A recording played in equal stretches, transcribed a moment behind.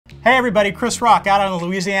Hey everybody, Chris Rock out on the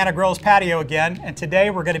Louisiana Grill's patio again, and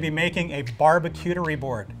today we're going to be making a BBQterie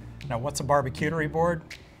board. Now what's a BBQterie board?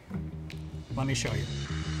 Let me show you.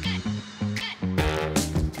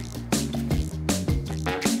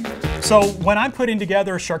 So when I'm putting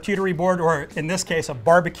together a charcuterie board, or in this case a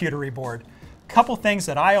BBQterie board, a couple things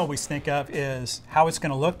that I always think of is how it's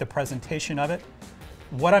going to look, the presentation of it,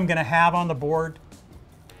 what I'm going to have on the board,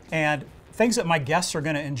 and things that my guests are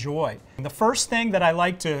going to enjoy. The first thing that I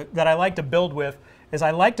like to build with is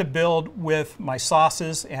I like to build with my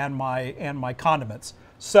sauces and my condiments.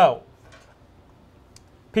 So,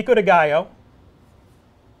 pico de gallo.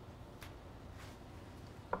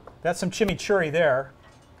 That's some chimichurri there.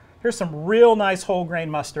 Here's some real nice whole grain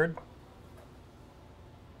mustard.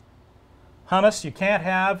 Hummus. You can't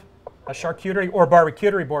have a charcuterie or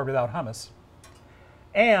BBQterie board without hummus.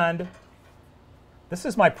 And this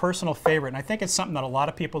is my personal favorite, and I think it's something that a lot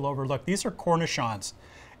of people overlook. These are cornichons.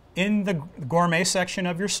 In the gourmet section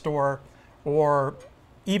of your store, or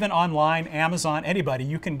even online, Amazon, anybody,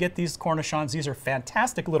 you can get these cornichons. These are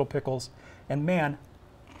fantastic little pickles, and man,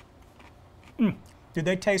 do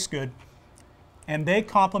they taste good. And they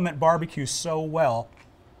complement barbecue so well.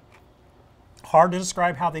 Hard to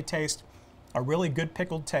describe how they taste. A really good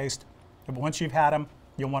pickled taste, but once you've had them,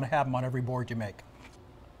 you'll want to have them on every board you make.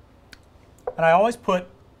 And I always put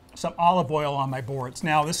some olive oil on my boards.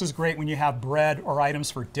 Now, this is great when you have bread or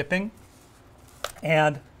items for dipping.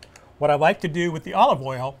 And what I like to do with the olive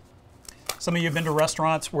oil, some of you have been to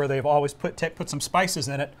restaurants where they've always put some spices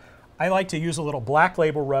in it. I like to use a little Black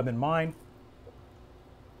Label rub in mine.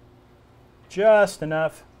 Just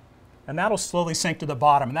enough. And that'll slowly sink to the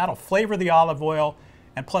bottom. And that'll flavor the olive oil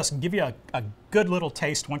and plus give you a good little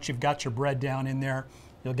taste once you've got your bread down in there.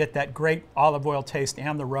 You'll get that great olive oil taste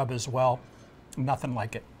and the rub as well. Nothing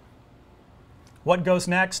like it. What goes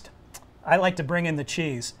next? I like to bring in the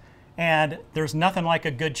cheese. And there's nothing like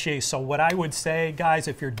a good cheese. So what I would say, guys,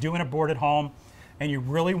 if you're doing a board at home and you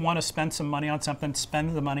really want to spend some money on something,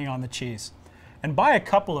 spend the money on the cheese. And buy a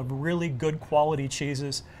couple of really good quality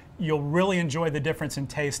cheeses. You'll really enjoy the difference in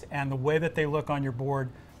taste, and the way that they look on your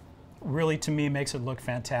board really, to me, makes it look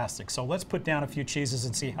fantastic. So let's put down a few cheeses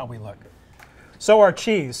and see how we look. So our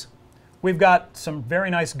cheese, we've got some very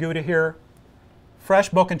nice Gouda here.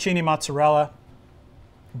 Fresh bocconcini mozzarella,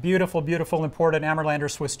 beautiful, beautiful imported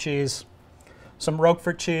Ammerlander Swiss cheese, some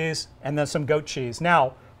Roquefort cheese, and then some goat cheese.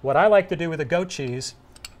 Now, what I like to do with the goat cheese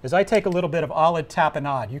is I take a little bit of olive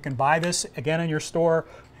tapenade. You can buy this, again, in your store.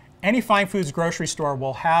 Any fine foods grocery store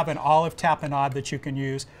will have an olive tapenade that you can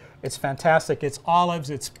use. It's fantastic. It's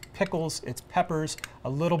olives, it's pickles, it's peppers, a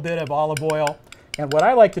little bit of olive oil. And what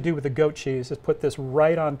I like to do with the goat cheese is put this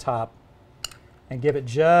right on top and give it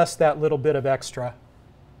just that little bit of extra.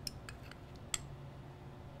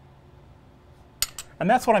 And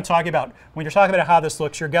that's what I'm talking about. When you're talking about how this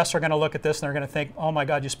looks, your guests are going to look at this and they're going to think, oh my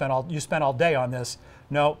God, you spent all day on this.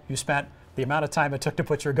 No, you spent the amount of time it took to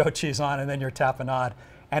put your goat cheese on and then your tapenade,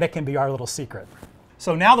 and it can be our little secret.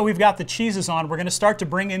 So now that we've got the cheeses on, we're going to start to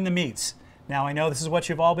bring in the meats. Now I know this is what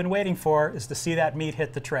you've all been waiting for, is to see that meat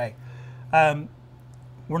hit the tray. We're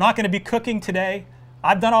not going to be cooking today.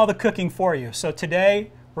 I've done all the cooking for you. So today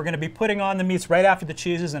we're going to be putting on the meats right after the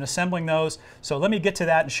cheeses and assembling those. So let me get to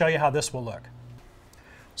that and show you how this will look.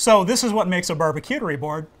 So this is what makes a BBQterie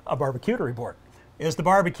board, is the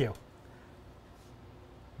barbecue.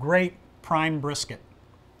 Great prime brisket.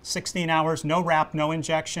 16 hours, no wrap, no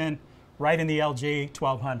injection, right in the LG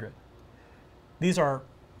 1200. These are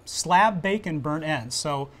slab bacon burnt ends.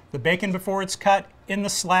 So the bacon before it's cut in the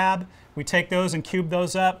slab, we take those and cube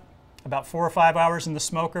those up, about 4 or 5 hours in the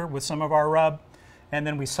smoker with some of our rub, and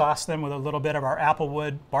then we sauce them with a little bit of our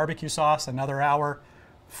Applewood barbecue sauce, another hour.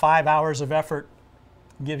 5 hours of effort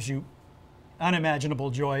gives you unimaginable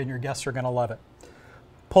joy, and your guests are going to love it.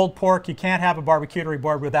 Pulled pork, you can't have a BBQterie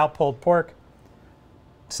board without pulled pork.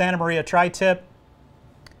 Santa Maria tri-tip,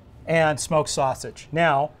 and smoked sausage.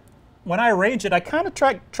 Now, when I arrange it, I kind of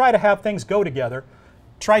try to have things go together.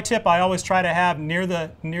 Tri-tip I always try to have near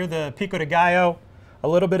the pico de gallo, a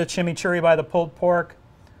little bit of chimichurri by the pulled pork,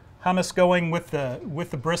 hummus going with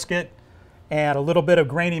the brisket, and a little bit of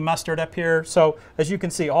grainy mustard up here. So as you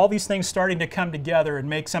can see, all these things starting to come together and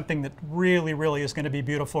make something that really, really is going to be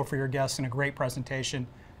beautiful for your guests, and a great presentation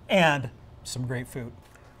and some great food.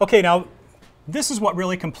 Okay, now this is what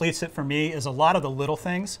really completes it for me, is a lot of the little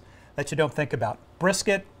things that you don't think about.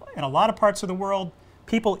 Brisket, in a lot of parts of the world,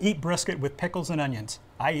 people eat brisket with pickles and onions.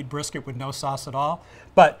 I eat brisket with no sauce at all,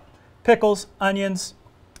 but pickles, onions,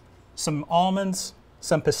 some almonds,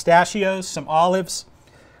 some pistachios, some olives.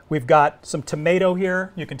 We've got some tomato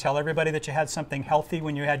here. You can tell everybody that you had something healthy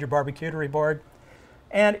when you had your BBQterie board.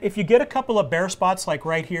 And if you get a couple of bare spots like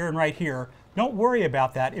right here and right here, don't worry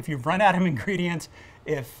about that. If you've run out of ingredients,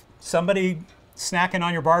 if somebody snacking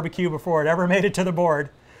on your barbecue before it ever made it to the board,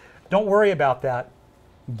 don't worry about that.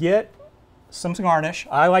 Get some garnish.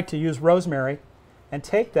 I like to use rosemary, and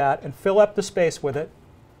take that and fill up the space with it.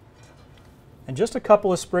 And just a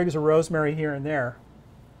couple of sprigs of rosemary here and there.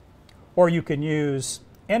 Or you can use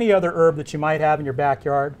any other herb that you might have in your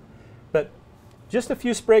backyard. But just a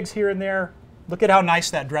few sprigs here and there. Look at how nice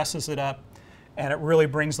that dresses it up, and it really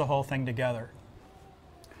brings the whole thing together.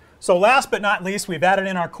 So last but not least, we've added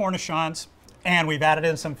in our cornichons, and we've added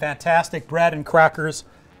in some fantastic bread and crackers,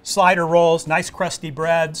 slider rolls, nice crusty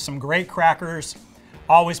bread, some great crackers.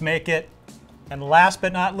 Always make it. And last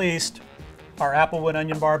but not least, our applewood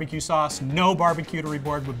onion barbecue sauce. No BBQterie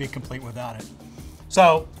board would be complete without it.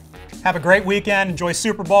 So have a great weekend, enjoy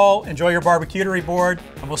Super Bowl, enjoy your BBQterie board,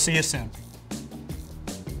 and we'll see you soon.